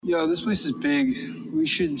Yo, this place is big. We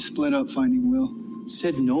should split up Finding Will.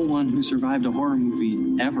 Said no one who survived a horror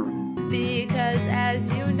movie ever. Because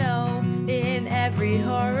as you know, in every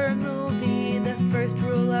horror movie, the first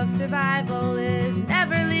rule of survival is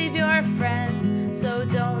never leave your friends. So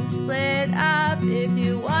don't split up if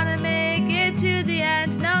you want to make it to the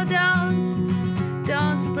end. No,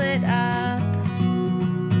 don't split up.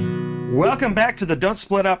 Welcome back to the Don't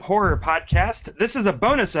Split Up Horror Podcast. This is a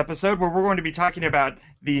bonus episode where we're going to be talking about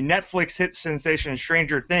the Netflix hit sensation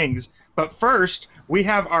Stranger Things. But first, we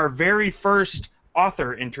have our very first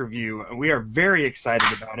author interview. We are very excited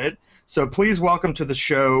about it. So please welcome to the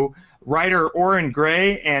show writer Oren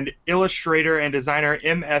Gray and illustrator and designer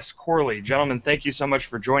M.S. Corley. Gentlemen, thank you so much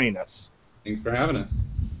for joining us. Thanks for having us.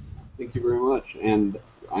 Thank you very much. And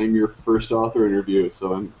I'm your first author interview,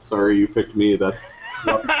 so I'm sorry you picked me. That's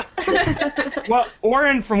Well,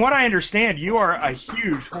 Oren, from what I understand, you are a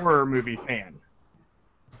huge horror movie fan.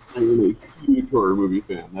 I'm a huge horror movie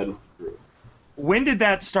fan. That is true. When did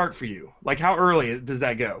that start for you? Like, how early does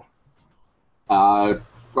that go?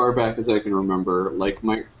 Far back as I can remember. Like,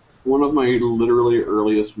 one of my literally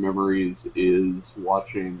earliest memories is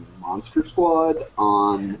watching Monster Squad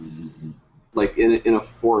on, like, in a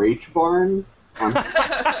 4-H barn.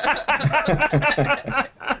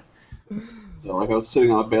 So, like, I was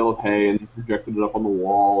sitting on a bale of hay and projected it up on the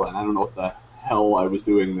wall, and I don't know what the hell I was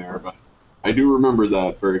doing there, but I do remember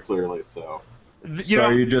that very clearly, so... So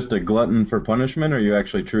are you just a glutton for punishment, or you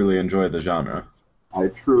actually truly enjoy the genre? I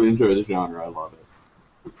truly enjoy the genre. I love it.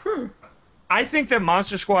 I think that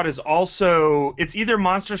Monster Squad is also... It's either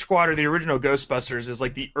Monster Squad or the original Ghostbusters is,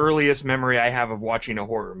 like, the earliest memory I have of watching a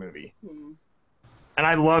horror movie. And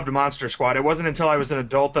I loved Monster Squad. It wasn't until I was an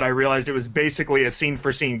adult that I realized it was basically a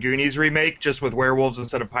scene-for-scene Goonies remake, just with werewolves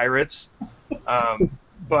instead of pirates.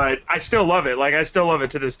 But I still love it. Like, I still love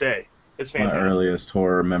it to this day. It's fantastic. My earliest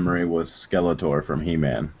horror memory was Skeletor from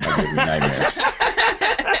He-Man. That gave me nightmares.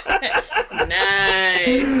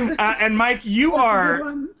 Nice. And Mike, you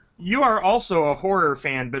are also a horror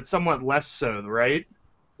fan, but somewhat less so, right?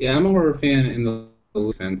 Yeah, I'm a horror fan in the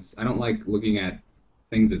sense. I don't like looking at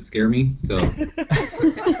things that scare me, so as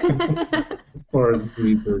far as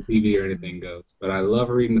movies or TV or anything goes. But I love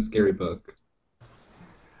reading a scary book.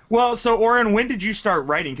 Well, so Oren, when did you start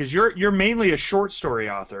writing? Because you're mainly a short story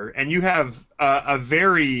author, and you have a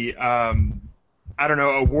very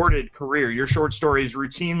awarded career. Your short stories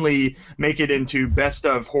routinely make it into best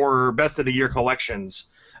of horror, best of the year collections.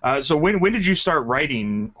 So when did you start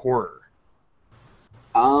writing horror?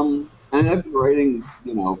 And I've been writing,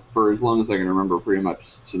 for as long as I can remember, pretty much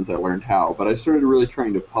since I learned how. But I started really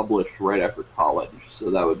trying to publish right after college,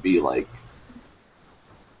 so that would be like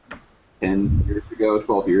 10 years ago,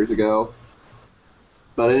 12 years ago.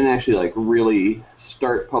 But I didn't actually really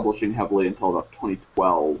start publishing heavily until about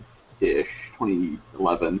 2012-ish,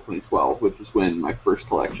 2011, 2012, which is when my first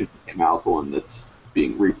collection came out, the one that's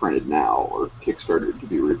being reprinted now, or Kickstarted to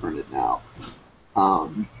be reprinted now.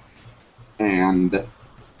 And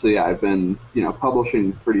so yeah, I've been,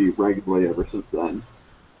 publishing pretty regularly ever since then.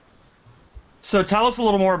 So tell us a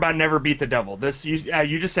little more about Never Beat the Devil. This you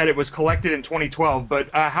just said it was collected in 2012, but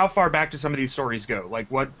how far back do some of these stories go? Like,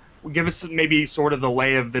 give us maybe sort of the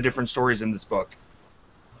lay of the different stories in this book.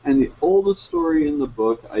 And the oldest story in the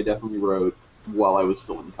book I definitely wrote while I was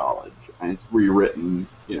still in college. And it's rewritten,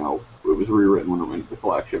 it was rewritten when it went into the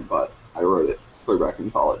collection, but I wrote it clear back in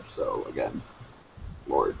college, so again,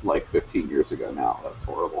 Lord, like 15 years ago now. That's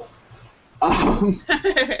horrible.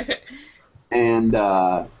 And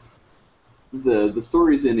the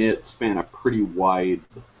stories in it span a pretty wide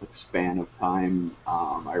span of time.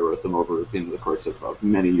 I wrote them over the course of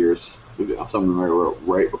many years. Some of them I wrote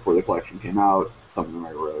right before the collection came out. Some of them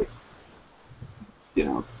I wrote,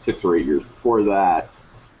 6 or 8 years before that.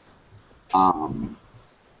 And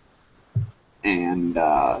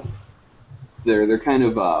they're kind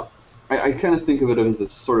of I kind of think of it as a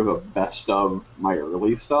sort of a best of my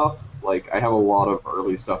early stuff. Like, I have a lot of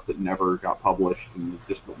early stuff that never got published and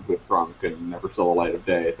just went to a trunk and never saw the light of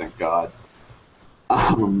day, thank God.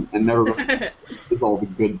 And never is all the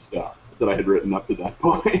good stuff that I had written up to that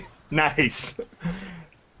point. Nice.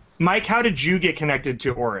 Mike, how did you get connected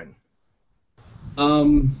to Oren?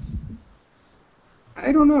 I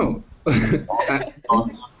don't know.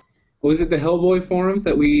 Was it the Hellboy forums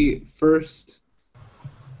that we first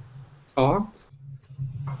talked?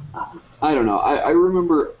 I don't know. I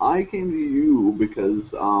remember I came to you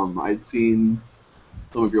because I'd seen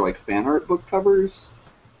some of your fan art book covers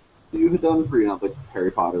that you had done for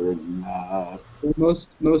Harry Potter and.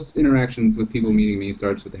 Most interactions with people meeting me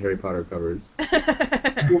starts with the Harry Potter covers.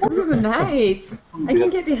 Ooh, nice. I can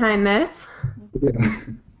get behind this. Yeah.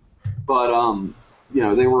 But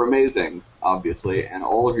they were amazing, obviously, and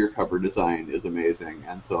all of your cover design is amazing.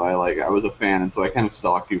 And so I was a fan, and so I kind of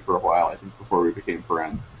stalked you for a while, I think, before we became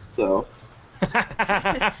friends. So.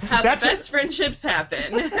 How the best friendships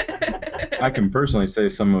happen. I can personally say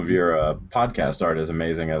some of your podcast art is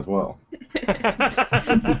amazing as well.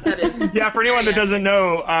 Yeah, for anyone that doesn't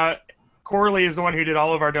know, Corley is the one who did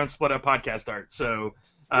all of our Don't Split Up podcast art. So,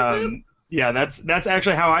 yeah, that's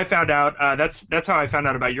actually how I found out. That's how I found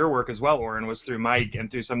out about your work as well, Oren, was through Mike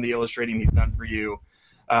and through some of the illustrating he's done for you.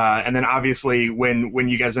 And then obviously when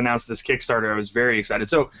you guys announced this Kickstarter, I was very excited.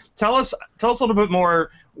 So tell us a little bit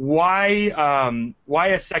more why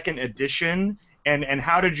a second edition and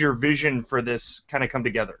how did your vision for this kind of come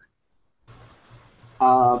together?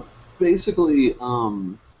 Basically,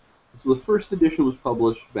 so the first edition was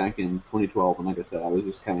published back in 2012, and like I said, I was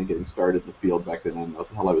just kind of getting started in the field back then. I didn't know what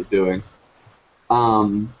the hell I was doing.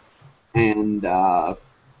 I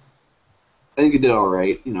think it did all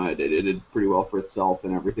right. It did pretty well for itself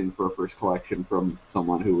and everything for a first collection from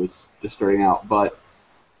someone who was just starting out. But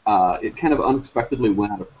it kind of unexpectedly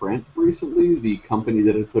went out of print recently. The company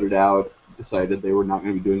that had put it out decided they were not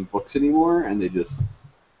going to be doing books anymore, and they just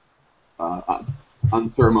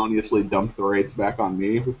unceremoniously dumped the rights back on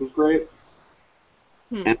me, which was great.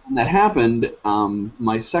 And when that happened,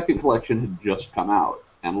 my second collection had just come out.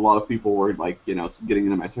 And a lot of people were getting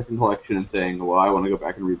into my second collection and saying, well, I want to go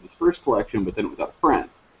back and read this first collection, but then it was out of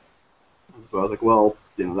print. And so I was like, well,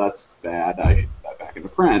 that's bad. I should put that back into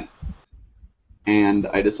print. And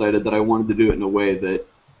I decided that I wanted to do it in a way that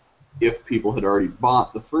if people had already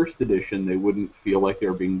bought the first edition, they wouldn't feel like they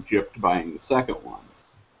were being gypped buying the second one.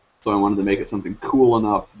 So I wanted to make it something cool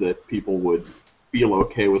enough that people would feel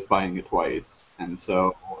okay with buying it twice. And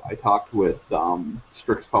so I talked with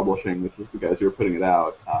Strix Publishing, which was the guys who were putting it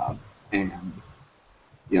out, and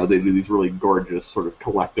they do these really gorgeous sort of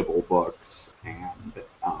collectible books. And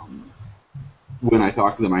when I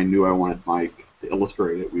talked to them, I knew I wanted Mike to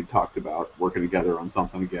illustrate it. We'd talked about working together on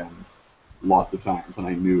something again lots of times, and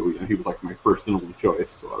I knew he was like my first and only choice.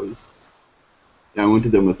 So I went to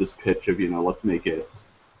them with this pitch of let's make it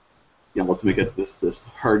this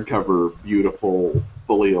hardcover, beautiful,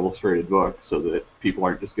 fully illustrated book so that people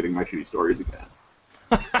aren't just getting my shitty stories again.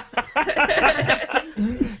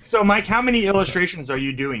 So, Mike, how many illustrations are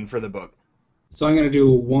you doing for the book? So I'm going to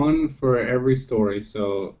do one for every story.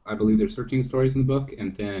 So I believe there's 13 stories in the book,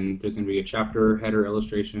 and then there's going to be a chapter header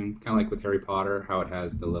illustration, kind of like with Harry Potter, how it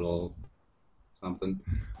has the little something.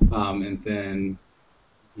 And then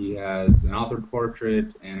he has an author portrait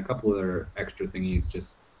and a couple other extra thingies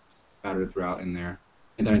just scattered throughout in there.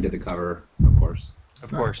 And then I did the cover, of course. Of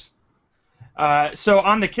course. So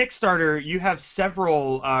on the Kickstarter, you have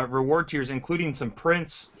several reward tiers, including some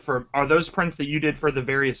prints. Are those prints that you did for the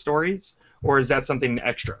various stories, or is that something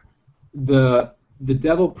extra? The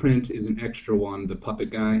devil print is an extra one, the puppet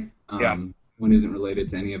guy. One isn't related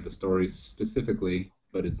to any of the stories specifically,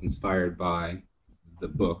 but it's inspired by the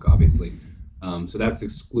book, obviously. So that's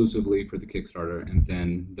exclusively for the Kickstarter. And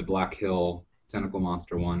then the Black Hill Tentacle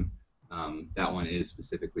Monster one, that one is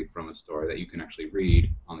specifically from a story that you can actually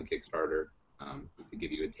read on the Kickstarter to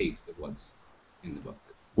give you a taste of what's in the book.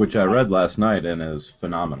 Which I read last night and is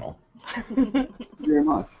phenomenal. Thank you very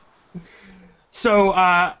much. So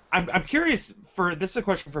I'm curious, this is a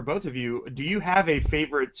question for both of you. Do you have a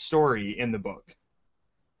favorite story in the book?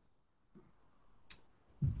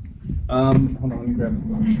 Hold on, let me grab the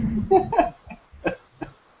book.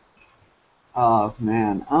 Oh,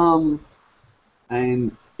 man.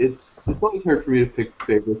 It's always hard for me to pick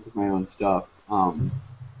favorites of my own stuff,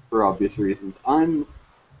 for obvious reasons. I'm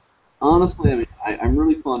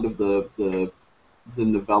really fond of the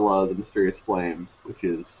novella, The Mysterious Flame, which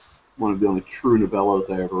is one of the only true novellas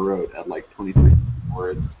I ever wrote at like 23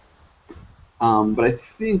 words. But I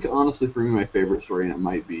think, honestly, for me, my favorite story in it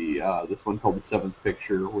might be this one called The Seventh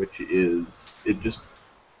Picture, which it just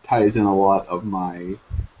ties in a lot of my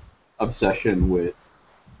obsession with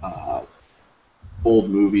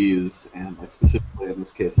old movies, and like specifically in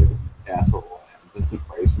this case, like Castle and Vincent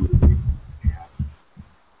Price movie. And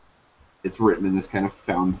it's written in this kind of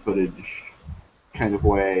found footage kind of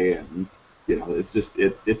way, and it's just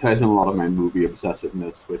it ties in a lot of my movie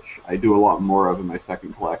obsessiveness, which I do a lot more of in my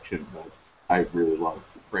second collection, but I really love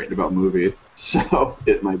writing about movies, so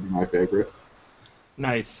it might be my favorite.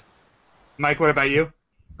 Nice. Mike, what about you?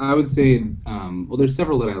 I would say, well, there's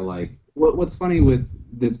several that I like. What's funny with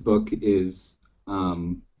this book is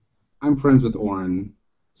I'm friends with Oren,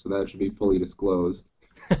 so that should be fully disclosed.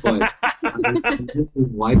 But I really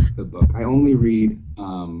like the book. I only read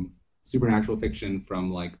supernatural fiction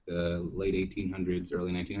from like the late 1800s,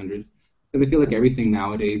 early 1900s, because I feel like everything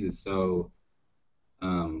nowadays is so.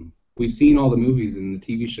 We've seen all the movies and the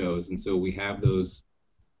TV shows, and so we have those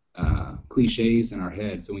cliches in our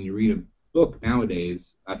head. So when you read a book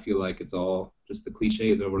nowadays, I feel like it's all just the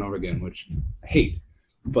cliches over and over again, which I hate.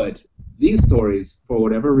 But these stories, for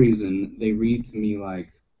whatever reason, they read to me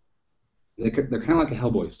like they're kind of like a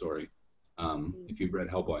Hellboy story. If you've read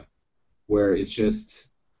Hellboy, where it's just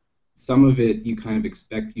some of it you kind of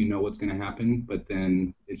expect you know what's going to happen, but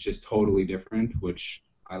then it's just totally different, which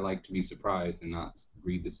I like to be surprised and not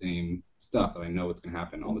read the same stuff that I know what's going to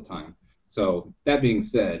happen all the time. So that being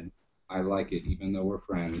said, I like it even though we're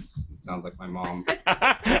friends. It sounds like my mom.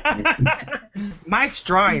 Mike's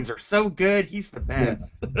drawings are so good. He's the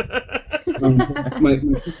best. Yeah. My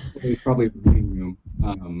is probably the reading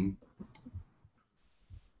room.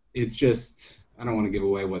 It's just, I don't want to give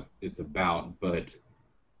away what it's about, but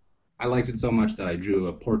I liked it so much that I drew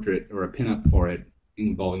a portrait or a pinup for it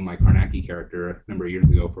involving my Karnaki character a number of years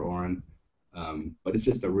ago for Oren. But it's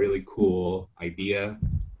just a really cool idea.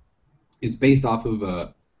 It's based off of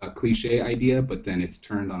a cliche idea, but then it's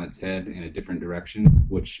turned on its head in a different direction,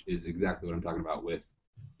 which is exactly what I'm talking about with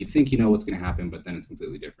you think you know what's going to happen, but then it's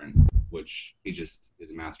completely different, which he just is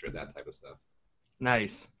a master at that type of stuff.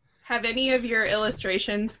 Nice. Have any of your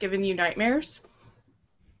illustrations given you nightmares?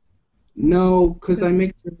 No, because I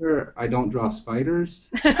make sure I don't draw spiders.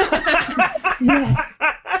 Yes.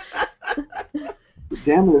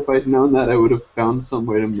 Damn it, if I'd known that, I would have found some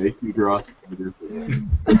way to make you draw spiders.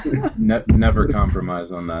 Never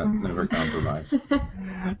compromise on that. Never compromise.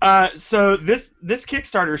 So this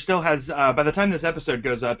Kickstarter still has, by the time this episode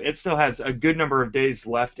goes up, it still has a good number of days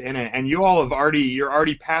left in it, and you're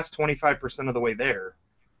already past 25% of the way there,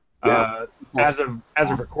 as of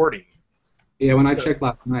recording. Yeah, when I checked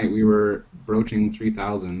last night, we were broaching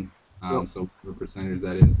 3,000. So the percentage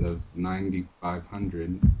that is of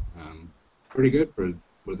 9,500. Pretty good for,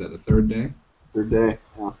 what is that, the third day? Third day,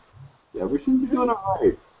 yeah. Yeah, we seem to be doing all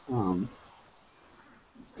right.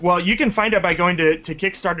 Well, you can find it by going to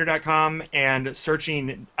Kickstarter.com and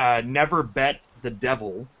searching Never Bet the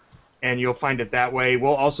Devil, and you'll find it that way.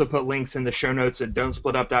 We'll also put links in the show notes at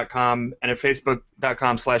Don'tSplitUp.com and at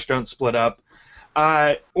Facebook.com/Don'tSplitUp.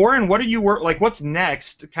 Oren, what are you what's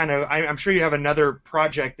next? I'm sure you have another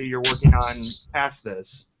project that you're working on past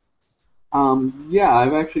this. Yeah,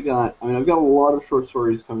 I've got a lot of short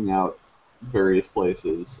stories coming out various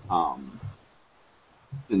places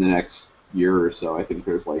in the next year or so. I think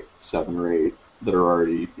there's like 7 or 8 that are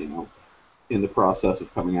already, in the process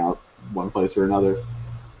of coming out one place or another.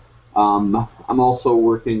 I'm also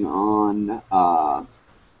working on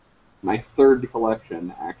my 3rd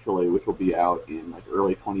collection, actually, which will be out in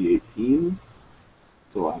early 2018.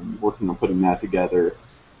 So I'm working on putting that together.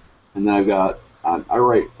 And then I've got, I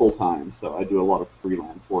write full-time, so I do a lot of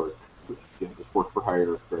freelance work, just work for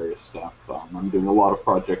hire, various stuff. I'm doing a lot of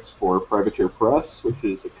projects for Privateer Press, which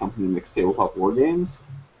is a company that makes tabletop war games.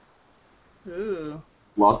 Ooh.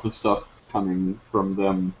 Lots of stuff coming from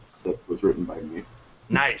them that was written by me.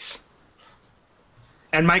 Nice.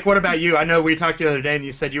 And Mike, what about you? I know we talked the other day, and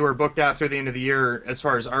you said you were booked out through the end of the year as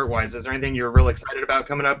far as art-wise. Is there anything you're real excited about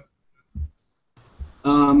coming up?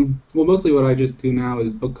 Well, mostly what I just do now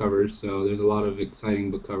is book covers, so there's a lot of exciting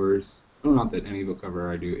book covers. Well, not that any book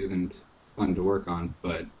cover I do isn't fun to work on,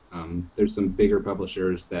 but there's some bigger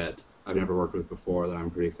publishers that I've never worked with before that I'm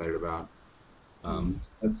pretty excited about.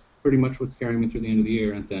 That's pretty much what's carrying me through the end of the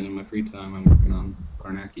year, and then in my free time I'm working on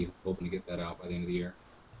Karnaki, hoping to get that out by the end of the year.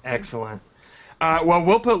 Excellent. Well,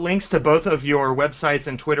 we'll put links to both of your websites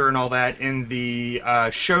and Twitter and all that in the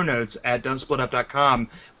show notes at don'tsplitup.com.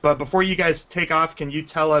 But before you guys take off, can you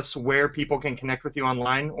tell us where people can connect with you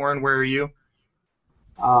online? Oren, where are you?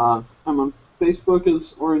 I'm on Facebook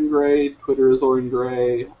as Oren Gray, Twitter as Oren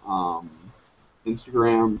Gray,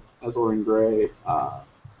 Instagram as Oren Gray,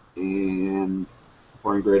 and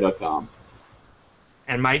OrenGray.com.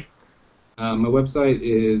 And Mike? My website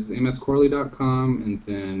is mscorley.com, and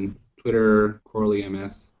then Twitter,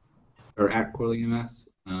 CorleyMS, or at CorleyMS,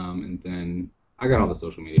 and then I got all the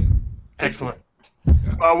social media. Excellent.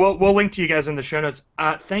 Yeah. We'll link to you guys in the show notes.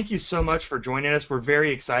 Thank you so much for joining us. We're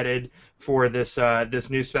very excited for this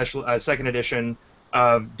new special 2nd edition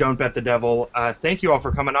of Don't Bet the Devil. Thank you all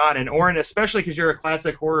for coming on, and Oren, especially because you're a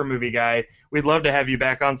classic horror movie guy, we'd love to have you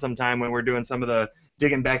back on sometime when we're doing some of the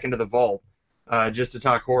digging back into the vault, just to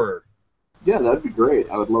talk horror. Yeah, that'd be great.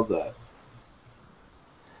 I would love that.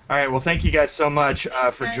 All right, well, thank you guys so much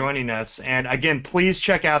for joining us. And again, please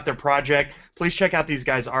check out their project. Please check out these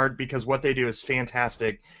guys' art because what they do is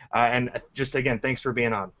fantastic. And just, again, thanks for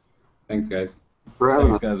being on. Thanks, guys.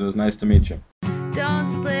 Thanks, guys. It was nice to meet you. Don't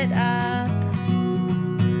split up.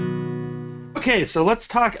 Okay, so let's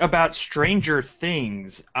talk about Stranger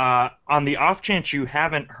Things. On the off chance you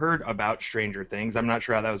haven't heard about Stranger Things, I'm not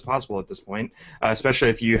sure how that was possible at this point, especially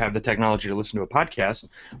if you have the technology to listen to a podcast,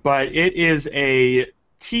 but it is a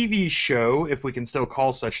TV show, if we can still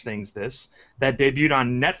call such things this, that debuted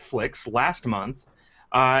on Netflix last month,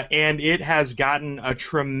 and it has gotten a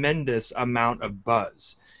tremendous amount of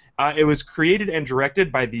buzz. It was created and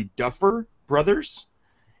directed by the Duffer Brothers,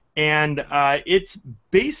 and it's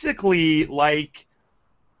basically like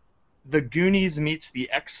the Goonies meets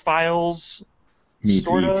the X-Files, Meets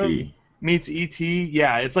sort of. E.T. Meets E.T.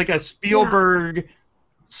 Yeah, it's like a Spielberg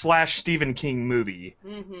 / Stephen King movie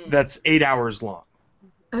that's 8 hours long.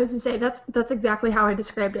 I was gonna say that's exactly how I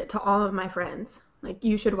described it to all of my friends. Like,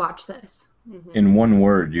 you should watch this. In one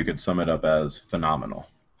word, you could sum it up as phenomenal.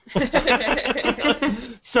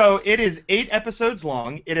 So it is 8 episodes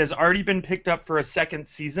long. It has already been picked up for a second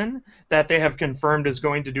season that they have confirmed is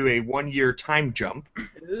going to do a 1-year time jump.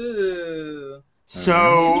 Ooh.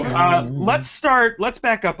 So let's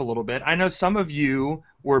back up a little bit. I know some of you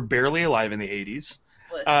were barely alive in the 80s.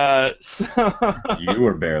 You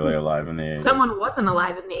were barely alive in the 80s. Someone wasn't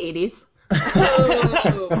alive in the 80s.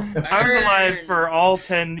 I was alive for all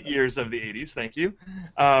 10 years of the 80s, thank you.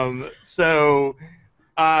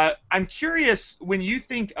 I'm curious, when you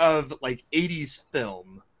think of like 80s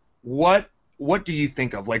film, what do you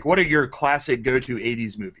think of? Like, what are your classic go-to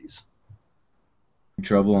 80s movies?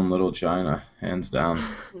 Trouble in Little China, hands down.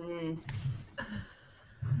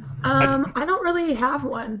 I don't really have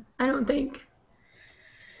one, I don't think.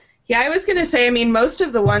 Yeah, I was going to say, I mean, most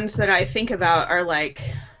of the ones that I think about are like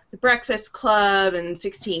The Breakfast Club and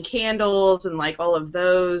 16 Candles and like all of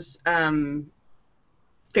those.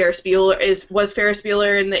 Ferris Bueller was Ferris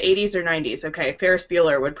Bueller in the 80s or 90s? Okay, Ferris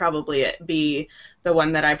Bueller would probably be the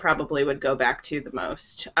one that I probably would go back to the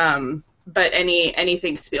most. But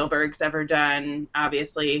anything Spielberg's ever done,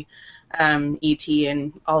 obviously, E.T.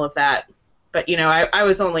 and all of that. But you know, I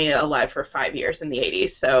was only alive for 5 years in the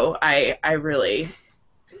 80s, so I really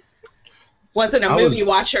wasn't a movie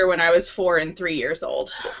watcher when I was 4 and 3 years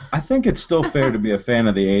old. I think it's still fair to be a fan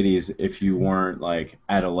of the 80s if you weren't, like,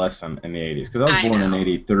 adolescent in the 80s. Because I was born in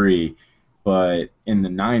 83, but in the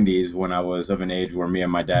 90s, when I was of an age where me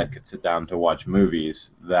and my dad could sit down to watch movies,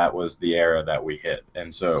 that was the era that we hit.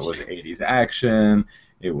 And so it was 80s action,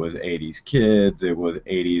 it was 80s kids, it was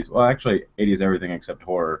 80s, well, actually, 80s everything except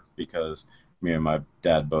horror, because me and my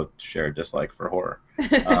dad both share a dislike for horror.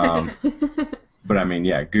 But I mean,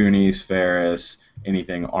 yeah, Goonies, Ferris,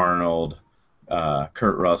 anything Arnold,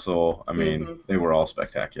 Kurt Russell. I mean, they were all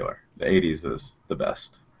spectacular. The 80s is the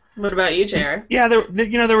best. What about you, Jared? Yeah,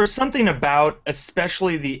 there was something about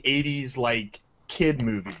especially the 80s like kid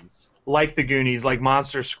movies, like the Goonies, like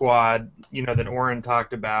Monster Squad, that Oren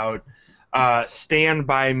talked about, Stand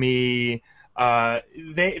By Me.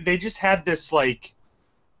 They just had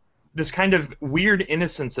this kind of weird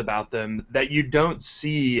innocence about them that you don't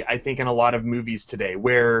see, I think, in a lot of movies today,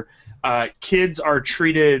 where kids are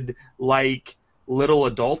treated like little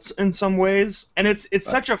adults in some ways, and it's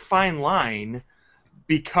such a fine line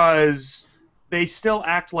because they still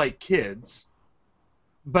act like kids,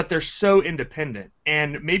 but they're so independent.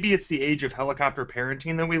 And maybe it's the age of helicopter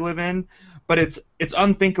parenting that we live in, but it's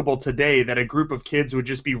unthinkable today that a group of kids would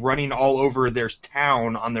just be running all over their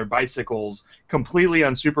town on their bicycles, completely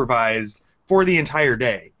unsupervised, for the entire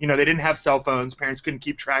day. They didn't have cell phones, parents couldn't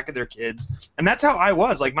keep track of their kids, and that's how I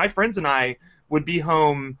was. Like, my friends and I would be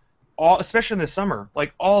home, especially in the summer,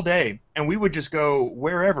 like all day, and we would just go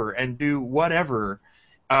wherever and do whatever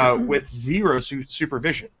with zero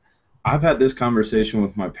supervision. I've had this conversation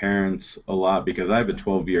with my parents a lot because I have a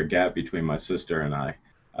 12-year gap between my sister and I,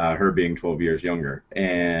 her being 12 years younger.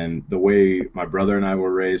 And the way my brother and I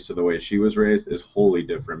were raised to the way she was raised is wholly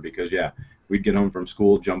different because, yeah, we'd get home from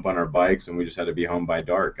school, jump on our bikes, and we just had to be home by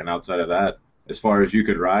dark. And outside of that, as far as you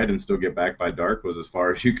could ride and still get back by dark was as far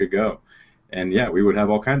as you could go. And, yeah, we would have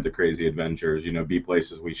all kinds of crazy adventures, be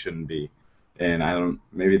places we shouldn't be. And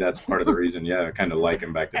maybe that's part of the reason, yeah, I kind of like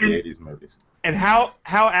him back to the 80s movies. And how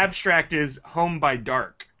abstract is home by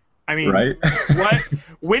dark? I mean, right?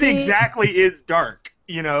 When exactly is dark,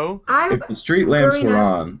 If the street lamps were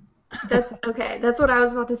on. That's okay. That's what I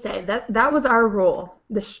was about to say. That was our rule.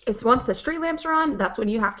 It's once the street lamps are on, that's when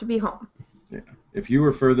you have to be home. Yeah. If you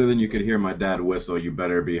were further than you could hear my dad whistle, you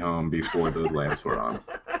better be home before those lamps were on.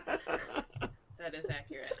 That is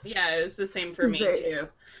accurate. Yeah, it was the same for me too.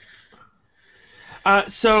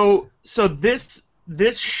 So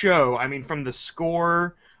this show, I mean, from the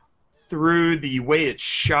score through the way it's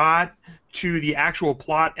shot to the actual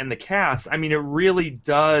plot and the cast, I mean, it really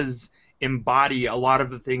does embody a lot of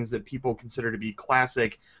the things that people consider to be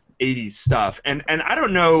classic '80s stuff, and I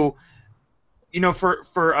don't know.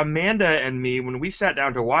 For Amanda and me, when we sat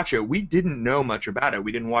down to watch it, we didn't know much about it.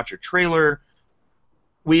 We didn't watch a trailer.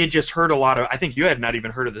 We had just heard a lot of. I think you had not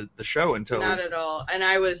even heard of the show until. Not at all, and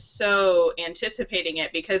I was so anticipating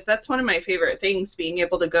it because that's one of my favorite things, being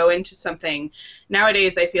able to go into something.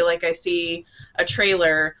 Nowadays, I feel like I see a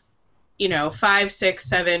trailer, 5, 6,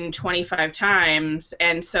 7, 25 times,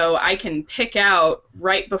 and so I can pick out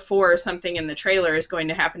right before something in the trailer is going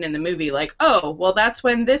to happen in the movie, like, oh, well, that's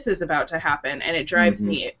when this is about to happen, and it drives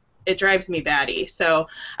me batty. So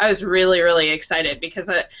I was really, really excited because,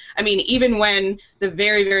 even when the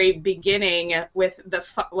very, very beginning with the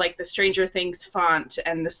Stranger Things font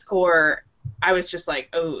and the score, I was just like,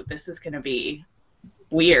 oh, this is going to be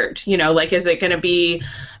weird. Is it going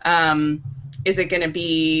to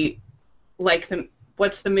be like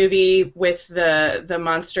what's the movie with the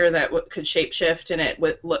monster that could shapeshift, and it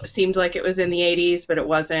seemed like it was in the 80s, but it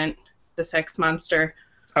wasn't, the sex monster?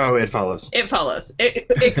 Oh, It Follows. It Follows. It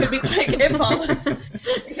could be like It Follows.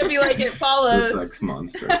 It could be like It Follows. The sex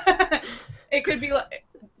monster. It could be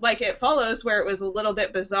like It Follows, where it was a little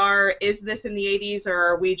bit bizarre. Is this in the 80s, or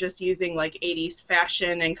are we just using like 80s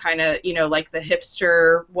fashion and kind of, like the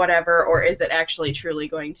hipster whatever, or is it actually truly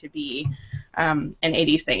going to be an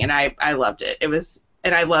 80s thing? And I loved it.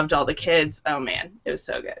 And I loved all the kids. Oh man, it was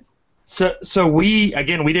so good. So we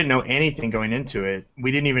didn't know anything going into it.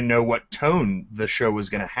 We didn't even know what tone the show was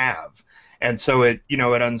going to have, and so it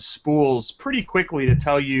unspools pretty quickly to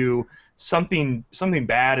tell you something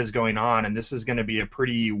bad is going on, and this is going to be a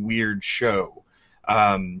pretty weird show.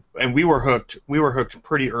 And we were hooked. We were hooked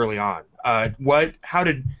pretty early on.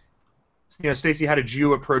 Stacey, how did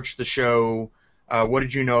you approach the show? What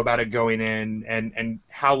did you know about it going in, and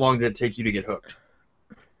how long did it take you to get hooked?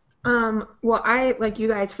 Well, I, like you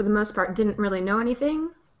guys, for the most part, didn't really know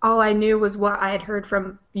anything. All I knew was what I had heard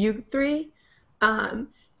from you three. And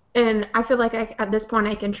I feel like at this point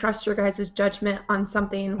I can trust your guys' judgment on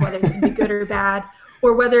something, whether it's going to be good or bad,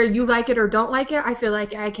 or whether you like it or don't like it. I feel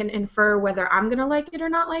like I can infer whether I'm going to like it or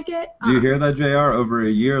not like it. Do you hear that, JR? Over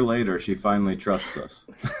a year later, she finally trusts us.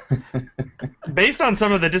 Based on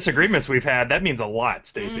some of the disagreements we've had, that means a lot,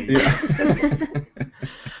 Stacey. Yeah.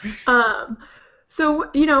 So,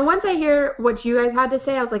 once I hear what you guys had to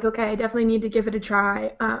say, I was like, okay, I definitely need to give it a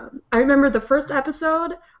try. I remember the first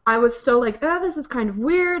episode, I was still like, this is kind of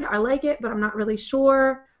weird. I like it, but I'm not really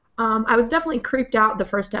sure. I was definitely creeped out the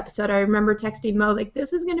first episode. I remember texting Mo, like,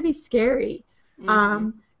 this is going to be scary.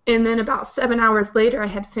 And then about 7 hours later, I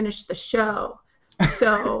had finished the show.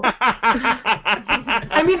 So,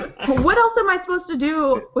 I mean, what else am I supposed to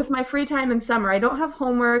do with my free time in summer? I don't have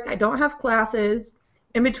homework. I don't have classes.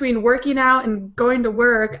 In between working out and going to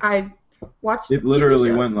work, I watched It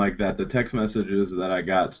literally went like that. The text messages that I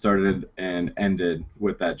got started and ended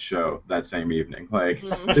with that show that same evening. Like,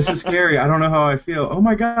 this is scary. I don't know how I feel. Oh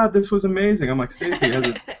my God, this was amazing. I'm like, Stacey,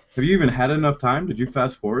 have you even had enough time? Did you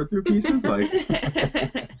fast forward through pieces? Like,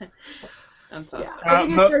 That's awesome. I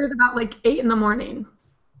think I started about like 8 in the morning.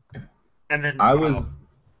 And then I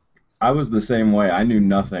was the same way. I knew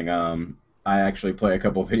nothing. I actually play a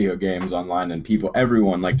couple video games online, and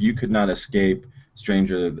everyone, like, you could not escape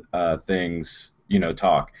Stranger Things,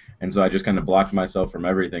 talk. And so I just kind of blocked myself from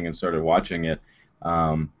everything and started watching it.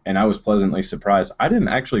 And I was pleasantly surprised. I didn't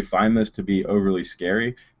actually find this to be overly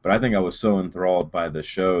scary, but I think I was so enthralled by the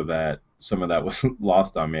show that some of that was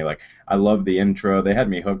lost on me. Like, I love the intro. They had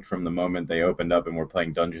me hooked from the moment they opened up and were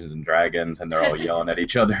playing Dungeons and Dragons, and they're all yelling at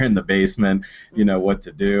each other in the basement, what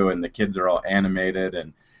to do, and the kids are all animated,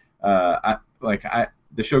 and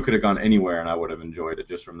the show could have gone anywhere, and I would have enjoyed it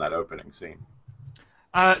just from that opening scene.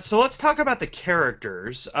 So let's talk about the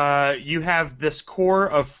characters. You have this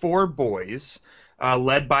core of 4 boys,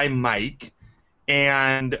 led by Mike,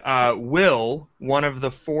 and Will, one of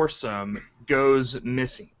the foursome, goes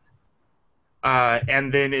missing.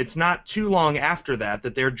 And then it's not too long after that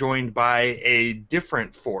they're joined by a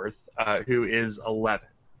different fourth, who is 11.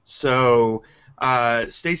 So,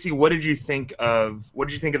 Stacey, what did you think of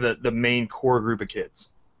the main core group of kids?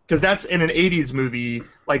 Because that's in an 80s movie,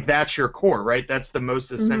 like, that's your core, right? That's the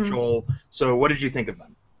most essential. Mm-hmm. So what did you think of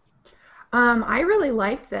them? I really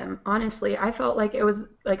liked them, honestly. I felt like it was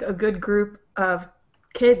like a good group of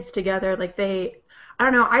kids together. Like, I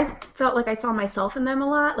don't know, I felt like I saw myself in them a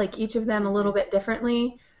lot, like each of them a little bit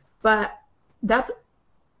differently. But I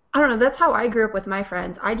don't know, that's how I grew up with my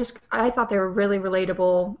friends. I thought they were really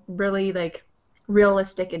relatable, really, like,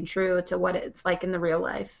 realistic and true to what it's like in the real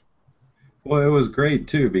life. Well, it was great,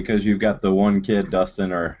 too, because you've got the one kid,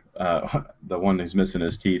 Dustin, or the one who's missing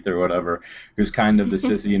his teeth or whatever, who's kind of the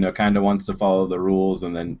sissy, you know, kind of wants to follow the rules,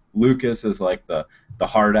 and then Lucas is like the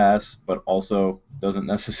hard ass, but also doesn't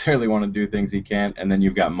necessarily want to do things he can't, and then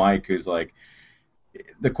you've got Mike, who's like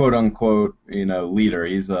the quote unquote, you know, leader.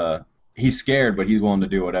 He's scared, but he's willing to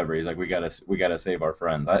do whatever. He's like, we gotta save our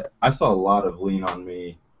friends. I saw a lot of Lean on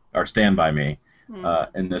Me or Stand by Me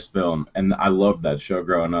in this film, and I loved that show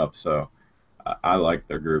growing up, so I like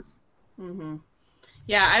their group. Mm-hmm.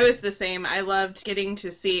 Yeah, I was the same. I loved getting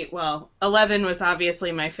to see, well, 11 was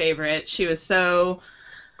obviously my favorite. She was so,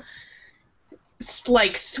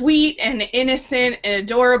 like, sweet and innocent and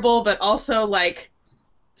adorable, but also, like,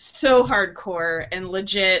 so hardcore and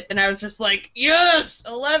legit. And I was just like, yes,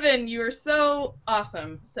 11, you are so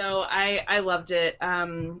awesome. So I loved it.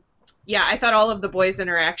 Yeah, I thought all of the boys'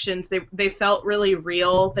 interactions, they felt really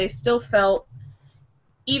real. They still felt,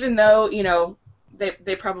 even though, you know,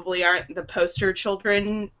 they probably aren't the poster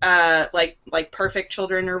children, like perfect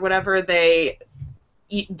children or whatever. They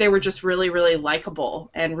were just really, really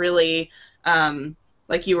likable and really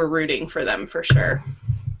like you were rooting for them for sure.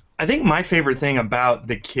 I think my favorite thing about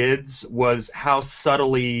the kids was how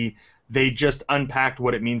subtly they just unpacked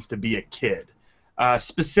what it means to be a kid.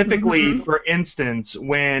 Specifically, for instance,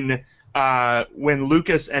 when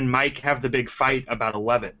Lucas and Mike have the big fight about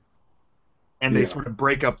 11. And they sort of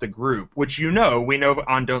break up the group, which we know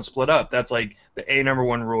on Don't Split Up. That's like the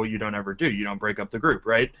 #1 rule you don't ever do. You don't break up the group,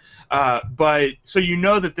 right? But so you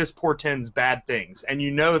know that this portends bad things, and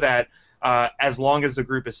you know that as long as the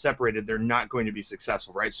group is separated, they're not going to be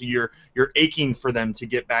successful, right? So you're aching for them to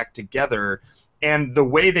get back together, and the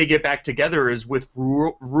way they get back together is with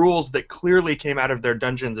rules that clearly came out of their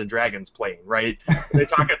Dungeons and Dragons playing, right? They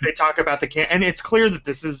talk about and it's clear that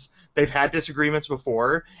this is. They've had disagreements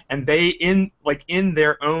before, and they in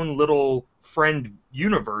their own little friend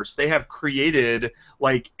universe, they have created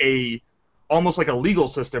like almost like a legal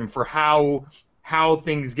system for how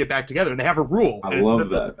things get back together. And they have a rule. I love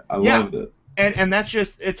that. I loved it. And that's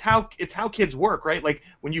just it's how kids work, right? Like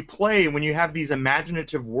when you play, when you have these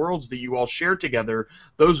imaginative worlds that you all share together,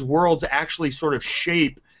 those worlds actually sort of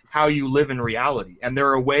shape how you live in reality, and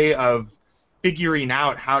they're a way of figuring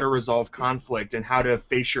out how to resolve conflict and how to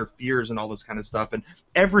face your fears and all this kind of stuff. And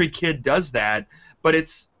every kid does that, but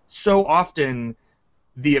it's so often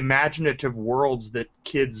the imaginative worlds that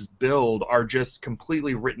kids build are just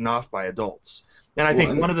completely written off by adults. And I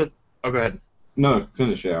think go ahead. No,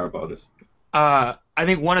 finish it. I apologize. I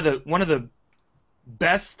think one of the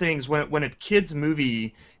best things when a kids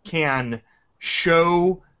movie can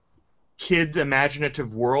show kids'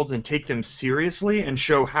 imaginative worlds and take them seriously and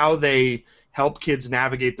show how they help kids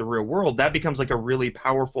navigate the real world, that becomes like a really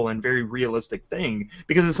powerful and very realistic thing,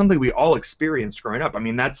 because it's something we all experienced growing up. I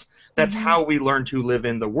mean, that's how we learned to live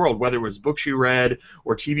in the world, whether it was books you read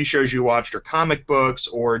or TV shows you watched or comic books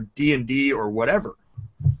or D&D or whatever.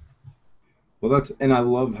 Well, and I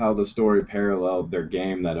love how the story paralleled their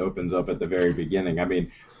game that opens up at the very beginning. I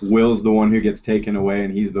mean, Will's the one who gets taken away,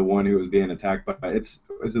 and he's the one who was being attacked by. Is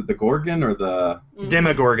it the Gorgon or the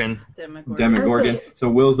Demogorgon? Demogorgon. So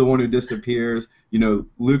Will's the one who disappears. You know,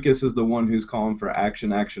 Lucas is the one who's calling for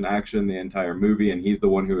action, action, action the entire movie, and he's the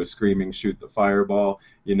one who is screaming, "Shoot the fireball."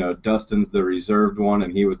 You know, Dustin's the reserved one,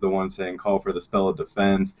 and he was the one saying, "Call for the spell of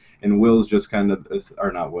defense." And Will's just kind of,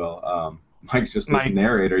 or not Will. Mike's just this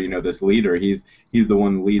narrator, you know, this leader. He's the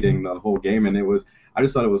one leading the whole game, and I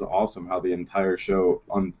just thought it was awesome how the entire show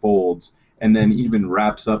unfolds and then even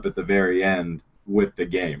wraps up at the very end with the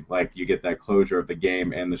game. Like, you get that closure of the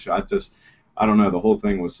game and the show. I don't know, the whole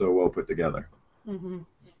thing was so well put together. Mm-hmm.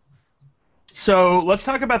 So let's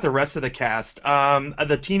talk about the rest of the cast.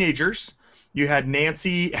 The teenagers, you had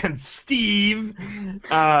Nancy and Steve,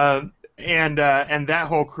 and that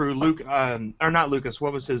whole crew. Luke, or not Lucas.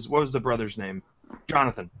 What was the brother's name?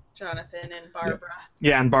 Jonathan And Barbara.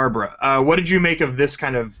 Yeah, and Barbara. What did you make of this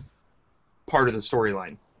kind of part of the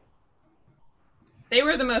storyline? They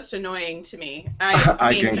were the most annoying to me.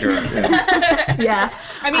 I concur. Yeah.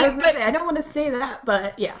 I mean, I don't want to say that,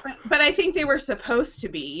 but yeah. But I think they were supposed to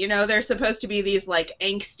be. You know, they're supposed to be these like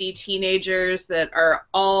angsty teenagers that are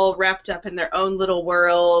all wrapped up in their own little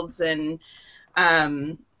worlds, and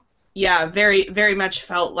yeah, very, very much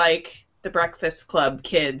felt like the Breakfast Club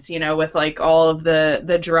kids, you know, with like all of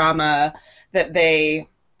the drama that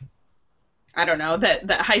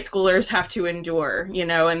that high schoolers have to endure, you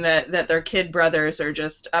know, and that their kid brothers are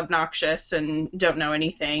just obnoxious and don't know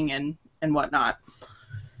anything and whatnot.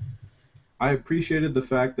 I appreciated the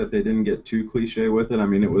fact that they didn't get too cliche with it. I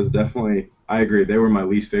mean, it was definitely, I agree, they were my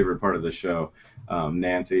least favorite part of the show.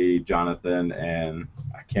 Nancy, Jonathan, and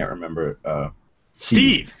I can't remember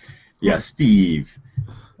Steve. Yeah, Steve.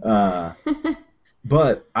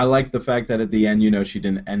 But I like the fact that at the end, she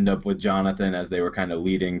didn't end up with Jonathan as they were kind of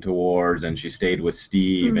leading towards, and she stayed with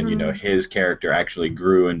Steve, and his character actually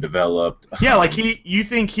grew and developed. Yeah, like you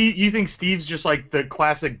think Steve's just like the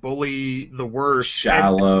classic bully, the worst,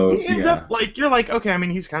 shallow. He ends up like you're like, okay, I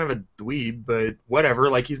mean he's kind of a dweeb, but whatever.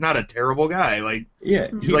 Like he's not a terrible guy. Like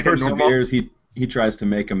he's like perseveres. He tries to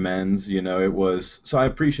make amends. It was so I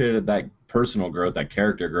appreciated that personal growth, that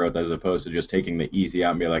character growth, as opposed to just taking the easy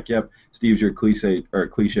out and be like, yep, Steve's your cliche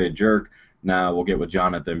jerk. Now we'll get with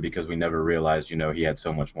Jonathan because we never realized, he had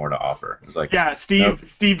so much more to offer. It's like, yeah, Steve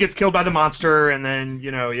gets killed by the monster, and then,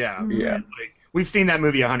 Yeah. Like, we've seen that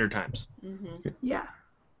movie 100 times. Mm-hmm. Yeah.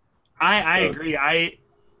 I agree. I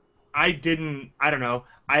don't know.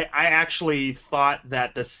 I actually thought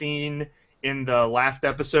that the scene in the last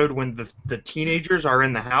episode when the teenagers are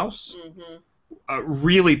in the house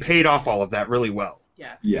really paid off all of that really well.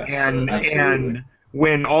 Yeah. Yes. And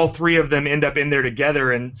when all three of them end up in there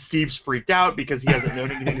together, and Steve's freaked out because he hasn't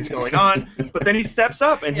known anything is going on, but then he steps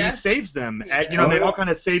up and he saves them. And, they all kind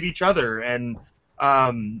of save each other, and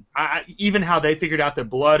even how they figured out that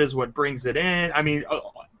blood is what brings it in. I mean,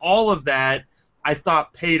 all of that I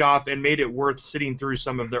thought paid off and made it worth sitting through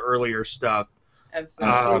some of the earlier stuff.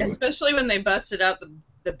 Absolutely. Especially when they busted out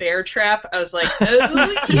the bear trap. I was like,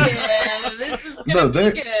 oh yeah, this is going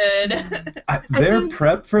to be good. Their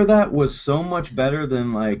prep for that was so much better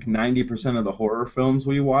than like 90% of the horror films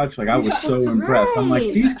we watch. Like I was so impressed. I'm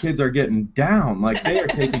like, these kids are getting down. Like they are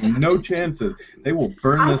taking no chances. They will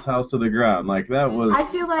burn this house to the ground. Like that was.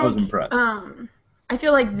 I was impressed. I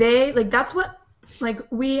feel like that's what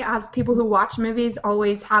we as people who watch movies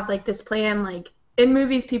always have like this plan like. In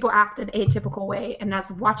movies, people act an atypical way, and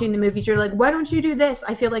as watching the movies, you're like, why don't you do this?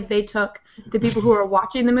 I feel like they took the people who are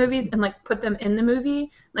watching the movies and, like, put them in the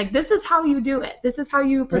movie. Like, this is how you do it. This is how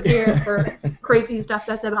you prepare for crazy stuff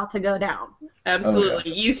that's about to go down.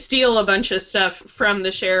 Absolutely. Oh, yeah. You steal a bunch of stuff from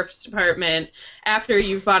the sheriff's department after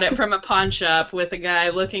you've bought it from a pawn shop with a guy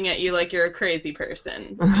looking at you like you're a crazy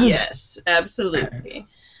person. Yes, absolutely.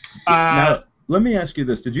 Now, let me ask you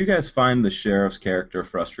this. Did you guys find the sheriff's character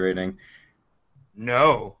frustrating?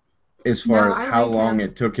 No. As far as how long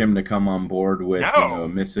it took him to come on board with a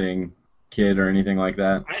missing kid or anything like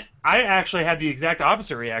that? I actually had the exact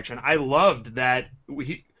opposite reaction. I loved that.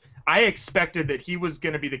 I expected that he was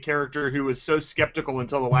going to be the character who was so skeptical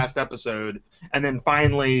until the last episode, and then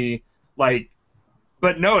finally,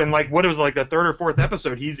 but no, and what it was the third or fourth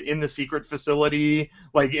episode, he's in the secret facility,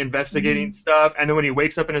 investigating stuff, and then when he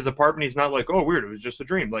wakes up in his apartment, he's not like, oh, weird, it was just a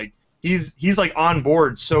dream. He's on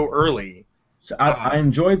board so early. So I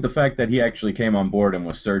enjoyed the fact that he actually came on board and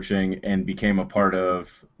was searching and became a part of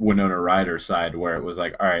Winona Ryder's side, where it was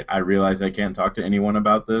like, all right, I realize I can't talk to anyone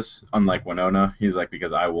about this, unlike Winona. He's like,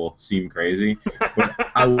 because I will seem crazy. But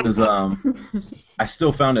I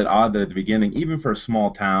still found it odd that at the beginning, even for a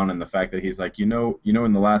small town, and the fact that he's like,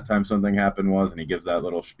 when the last time something happened was, and he gives that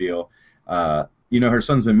little spiel, her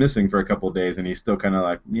son's been missing for a couple of days, and he's still kind of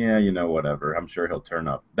like, yeah, whatever. I'm sure he'll turn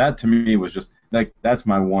up. That, to me, was just, that's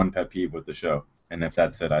my one pet peeve with the show. And if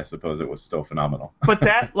that's it, I suppose it was still phenomenal. But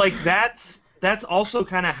that's also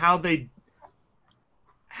kind of how they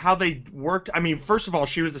worked. I mean, first of all,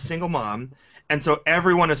 she was a single mom, and so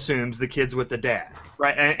everyone assumes the kid's with the dad,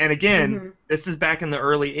 right? And again, this is back in the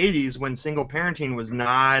early 80s when single parenting was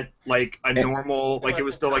not a normal, it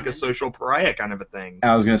was still a social pariah kind of a thing.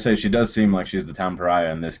 I was going to say, she does seem like she's the town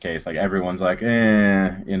pariah in this case. Everyone's like,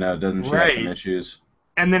 doesn't she have some issues?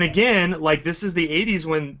 And then again, this is the 80s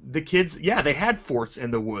when the kids, they had forts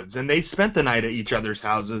in the woods, and they spent the night at each other's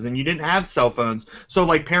houses, and you didn't have cell phones. So,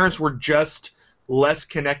 parents were just less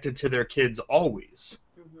connected to their kids always.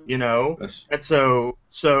 Yes. And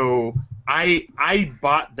so I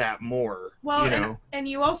bought that more. Well, and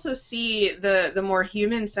you also see the more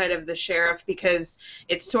human side of the sheriff, because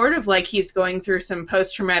it's sort of like he's going through some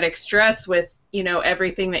post-traumatic stress with,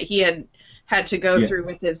 everything that he had to go through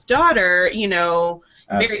with his daughter,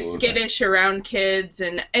 very skittish around kids,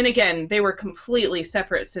 and again, they were completely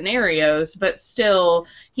separate scenarios, but still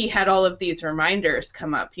he had all of these reminders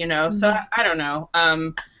come up, so I don't know.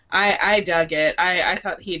 I dug it. I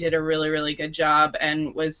thought he did a really, really good job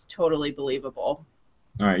and was totally believable.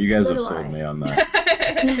 All right, you guys have sold me on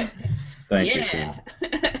that. Thank you, Kim.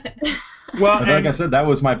 Well, like I said, that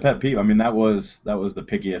was my pet peeve. I mean, that was the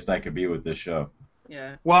pickiest I could be with this show.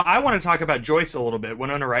 Yeah. Well, I want to talk about Joyce a little bit,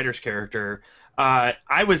 Winona Ryder's character.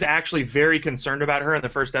 I was actually very concerned about her in the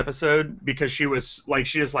first episode because she was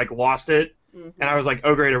she just lost it, and I was like,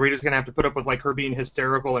 oh great, are we just gonna have to put up with her being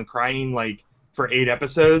hysterical and crying for 8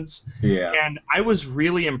 episodes? Yeah. And I was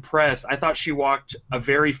really impressed. I thought she walked a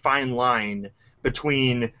very fine line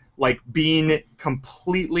between like being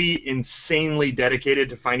completely insanely dedicated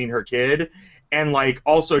to finding her kid, and like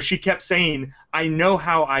also she kept saying, I know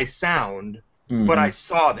how I sound, but I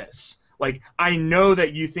saw this. Like, I know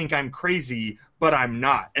that you think I'm crazy, but I'm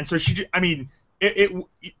not. And so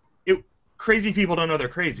crazy people don't know they're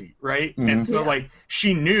crazy, right? And so like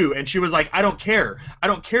she knew, and she was like, I don't care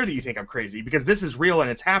that you think I'm crazy, because this is real and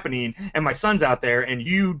it's happening, and my son's out there, and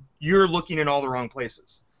you're looking in all the wrong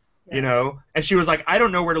places, you know. And she was like, I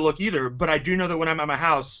don't know where to look either, but I do know that when I'm at my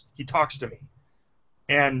house, he talks to me,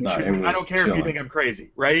 and she was like, I don't care if you think I'm crazy,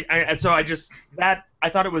 right? And so I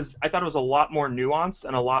thought it was a lot more nuanced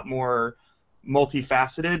and a lot more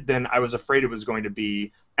multifaceted than I was afraid it was going to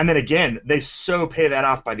be. And then again, they so pay that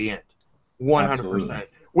off by the end. 100%.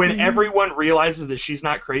 When everyone realizes that she's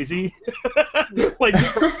not crazy, like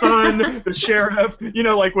her son, the sheriff, you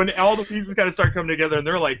know, like when all the pieces kind of start coming together, and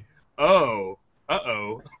they're like, oh,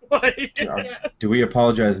 uh-oh. Like, do we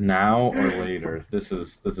apologize now or later? This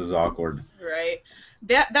is awkward. Right.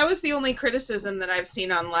 That was the only criticism that I've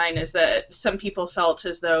seen online, is that some people felt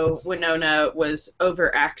as though Winona was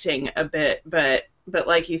overacting a bit, but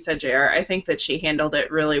like you said, JR, I think that she handled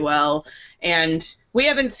it really well, and we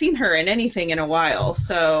haven't seen her in anything in a while,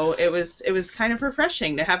 so it was kind of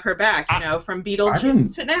refreshing to have her back, you know, from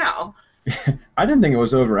Beetlejuice to now. I didn't think it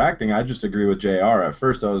was overacting. I just agree with JR. At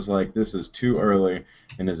first I was like, this is too early,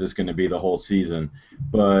 and is this going to be the whole season?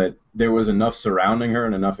 But there was enough surrounding her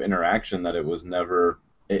and enough interaction that it was never,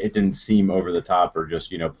 it didn't seem over the top or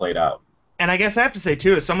just, you know, played out. And I guess I have to say,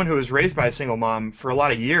 too, as someone who was raised by a single mom for a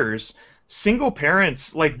lot of years, single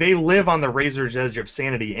parents, like, they live on the razor's edge of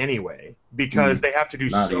sanity anyway, because they have to do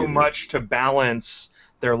so much to balance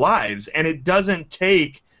their lives, and it doesn't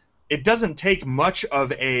take much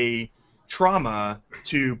of a trauma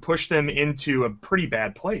to push them into a pretty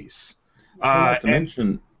bad place. Not to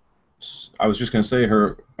mention, I was just going to say,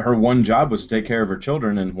 her one job was to take care of her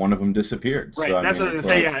children, and one of them disappeared. Right, so, that's what I was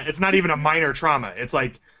going to say. Yeah, it's not even a minor trauma. It's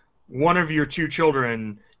like one of your two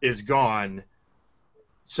children is gone.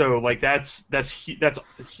 So like that's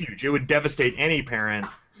huge. It would devastate any parent,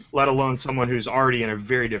 let alone someone who's already in a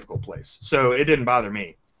very difficult place. So it didn't bother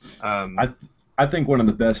me. I think one of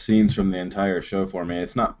the best scenes from the entire show for me,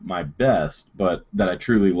 it's not my best, but that I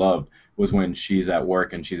truly loved, was when she's at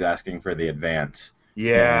work and she's asking for the advance.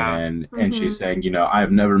 Yeah. And she's saying, you know,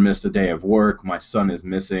 I've never missed a day of work. My son is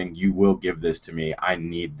missing. You will give this to me. I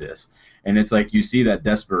need this. And it's like you see that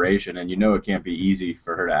desperation, and you know it can't be easy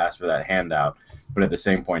for her to ask for that handout. But at the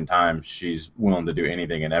same point in time, she's willing to do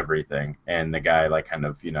anything and everything. And the guy, like, kind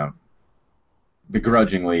of, you know,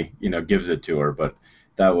 begrudgingly, you know, gives it to her. But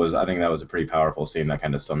I think that was a pretty powerful scene that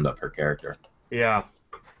kind of summed up her character. Yeah.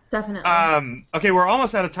 Definitely. Okay, we're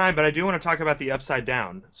almost out of time, but I do want to talk about the Upside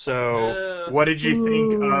Down. So, what did you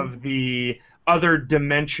think of the other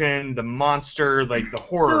dimension, the monster, like the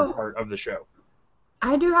horror part of the show?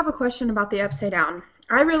 I do have a question about the Upside Down.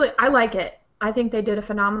 I like it. I think they did a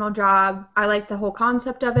phenomenal job. I like the whole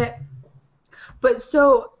concept of it. But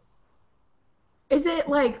so, is it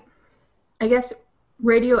like, I guess,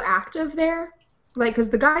 radioactive there? Like, because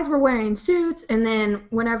the guys were wearing suits, and then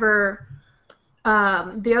whenever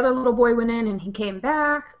the other little boy went in and he came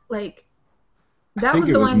back, like, that was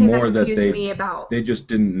the one thing that confused me about. They just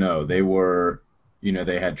didn't know. They were, you know,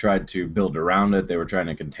 they had tried to build around it. They were trying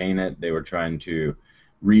to contain it. They were trying to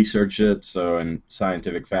research it. So in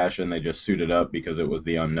scientific fashion, they just suited up because it was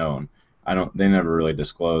the unknown. They never really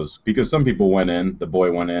disclosed, because some people went in, the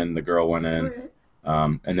boy went in, the girl went in,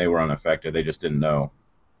 and they were unaffected. They just didn't know.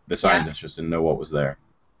 The scientists just didn't know what was there.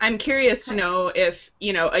 I'm curious to know if,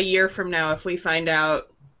 you know, a year from now, if we find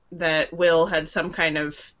out that Will had some kind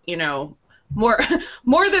of, you know, more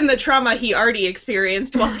than the trauma he already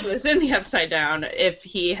experienced while he was in the Upside Down, if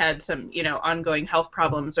he had some, you know, ongoing health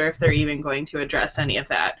problems, or if they're even going to address any of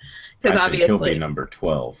that. Because obviously he'll be number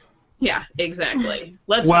 12. Yeah, exactly.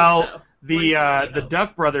 Let's well, hope so. The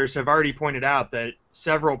Duff brothers have already pointed out that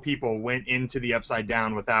several people went into the Upside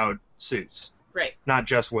Down without suits. Right. Not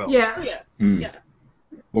just Will. Yeah. Yeah. Yeah.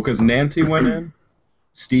 Well, because Nancy went in,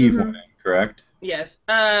 Steve went in, correct? Yes.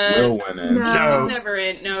 Will went in. Steve was never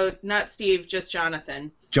in. No, not Steve, just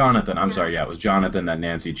Jonathan. Jonathan, I'm sorry, yeah, it was Jonathan that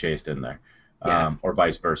Nancy chased in there, or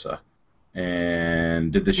vice versa.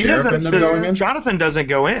 And did the sheriff end up going in? Jonathan doesn't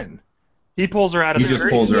go in. He pulls her out of the tree. He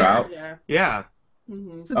just pulls her out? Yeah.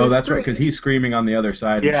 Mm-hmm. So that's right, because he's screaming on the other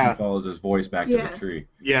side, and she follows his voice back to the tree.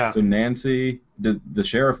 Yeah. So Nancy, the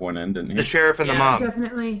sheriff went in, didn't he? The sheriff and the mom.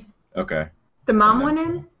 Definitely. Okay. The mom went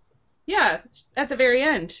in? Yeah, at the very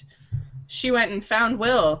end. She went and found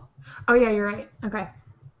Will. Oh, yeah, you're right. Okay.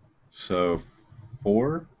 So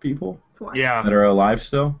 4 people? 4. Yeah. That are alive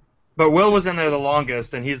still? But Will was in there the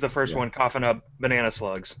longest, and he's the first one coughing up banana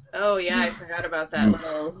slugs. Oh, yeah, I forgot about that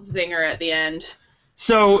little zinger at the end.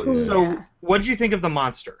 So what did you think of the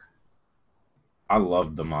monster? I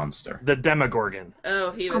loved the monster. The Demogorgon. Oh,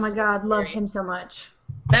 he was. Oh my God, loved him so much.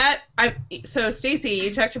 So Stacey,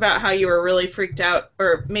 you talked about how you were really freaked out,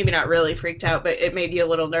 or maybe not really freaked out, but it made you a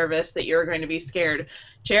little nervous that you were going to be scared.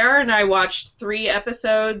 JR and I watched 3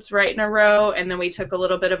 episodes right in a row, and then we took a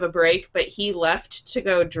little bit of a break, but he left to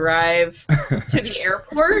go drive to the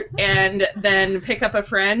airport and then pick up a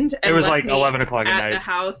friend. And it was left like me 11 o'clock at night. At the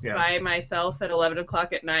house by myself at 11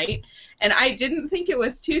 o'clock at night. And I didn't think it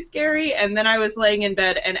was too scary, and then I was laying in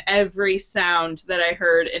bed, and every sound that I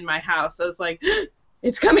heard in my house, I was like,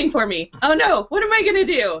 it's coming for me. Oh no, what am I going to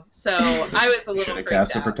do? So I was a little freaked out.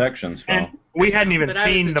 Should have cast a protection spell. And we hadn't even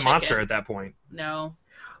seen the monster at that point. No.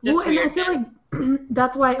 Well, and I feel like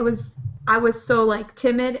that's why I was so like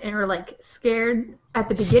timid or like scared at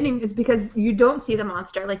the beginning, is because you don't see the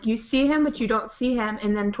monster. Like you see him, but you don't see him,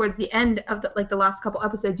 and then towards the end of the last couple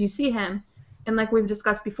episodes, you see him, and like we've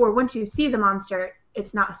discussed before, once you see the monster,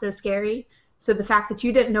 it's not so scary. So the fact that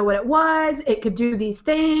you didn't know what it was, it could do these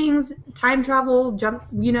things, time travel, jump,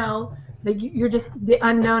 like you're just, the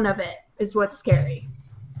unknown of it is what's scary.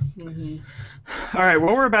 Mm-hmm. All right,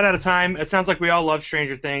 well, we're about out of time. It sounds like we all love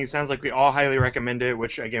Stranger Things. Sounds like we all highly recommend it,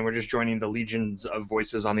 which, again, we're just joining the legions of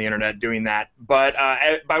voices on the internet doing that. But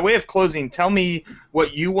by way of closing, tell me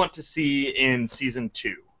what you want to see in Season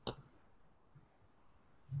 2.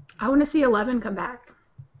 I want to see 11 come back.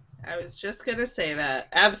 I was just going to say that.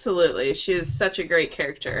 Absolutely. She is such a great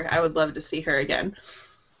character. I would love to see her again.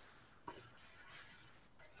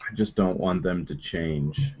 I just don't want them to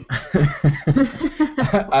change.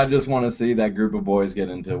 I just want to see that group of boys get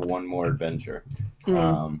into one more adventure.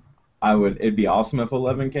 It'd be awesome if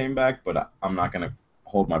 11 came back, but I'm not going to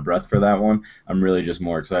hold my breath for that one. I'm really just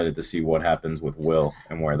more excited to see what happens with Will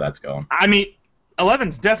and where that's going. I mean,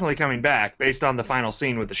 11's definitely coming back based on the final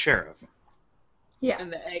scene with the sheriff. Yeah.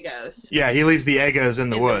 And the Eggos. Yeah, he leaves the Eggos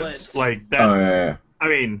in the woods. Like that. Oh, yeah. I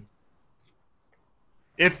mean,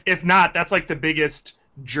 if not, that's like the biggest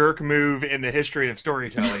jerk move in the history of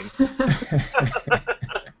storytelling.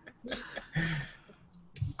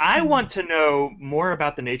 I want to know more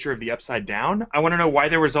about the nature of the Upside Down. I want to know why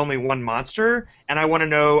there was only one monster, and I want to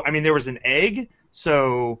know. I mean, there was an egg,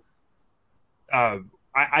 so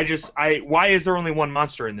why is there only one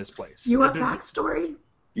monster in this place? You want backstory?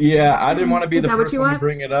 Yeah, I didn't want to be Is the that what first you one to want?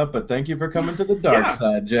 bring it up, but thank you for coming to the dark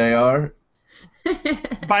side, JR.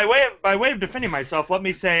 By way of defending myself, let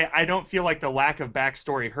me say I don't feel like the lack of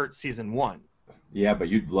backstory hurt Season 1. Yeah, but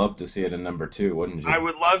you'd love to see it in number 2, wouldn't you? I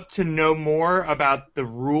would love to know more about the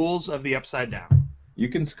rules of the Upside Down. You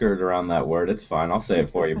can skirt around that word. It's fine. I'll say it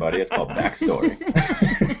for you, buddy. It's called backstory.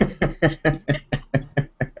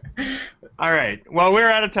 All right. Well, we're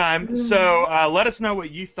out of time. So let us know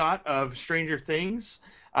what you thought of Stranger Things.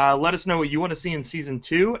 Let us know what you want to see in Season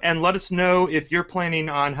 2. And let us know if you're planning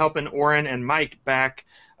on helping Oren and Mike back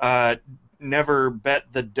Never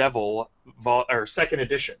Bet the Devil second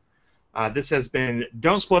edition. This has been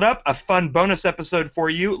Don't Split Up, a fun bonus episode for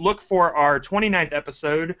you. Look for our 29th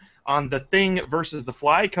episode on The Thing versus The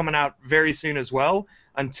Fly coming out very soon as well.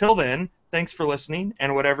 Until then, thanks for listening,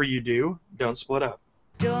 and whatever you do, don't split up.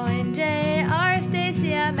 Join JR,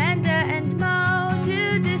 Stacey, Amanda, and Mo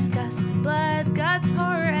to discuss blood, guts,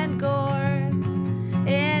 horror, and gore.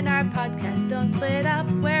 In our podcast, Don't Split Up,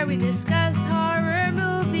 where we discuss horror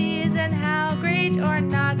movies and how great or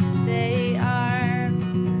not they are.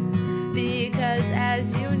 Because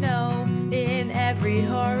as you know, in every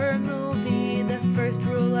horror movie, the first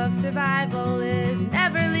rule of survival is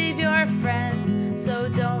never leave your friends. So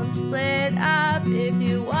don't split up if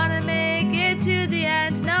you want to make it to the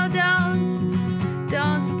end. No,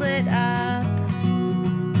 don't split up.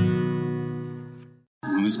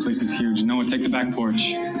 Oh, this place is huge. Noah, take the back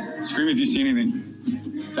porch. Scream if you see anything.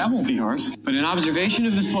 That won't be hard. But in observation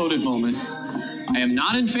of this loaded moment, I am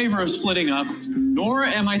not in favor of splitting up, nor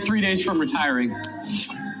am I 3 days from retiring.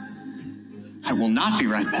 I will not be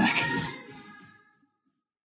right back.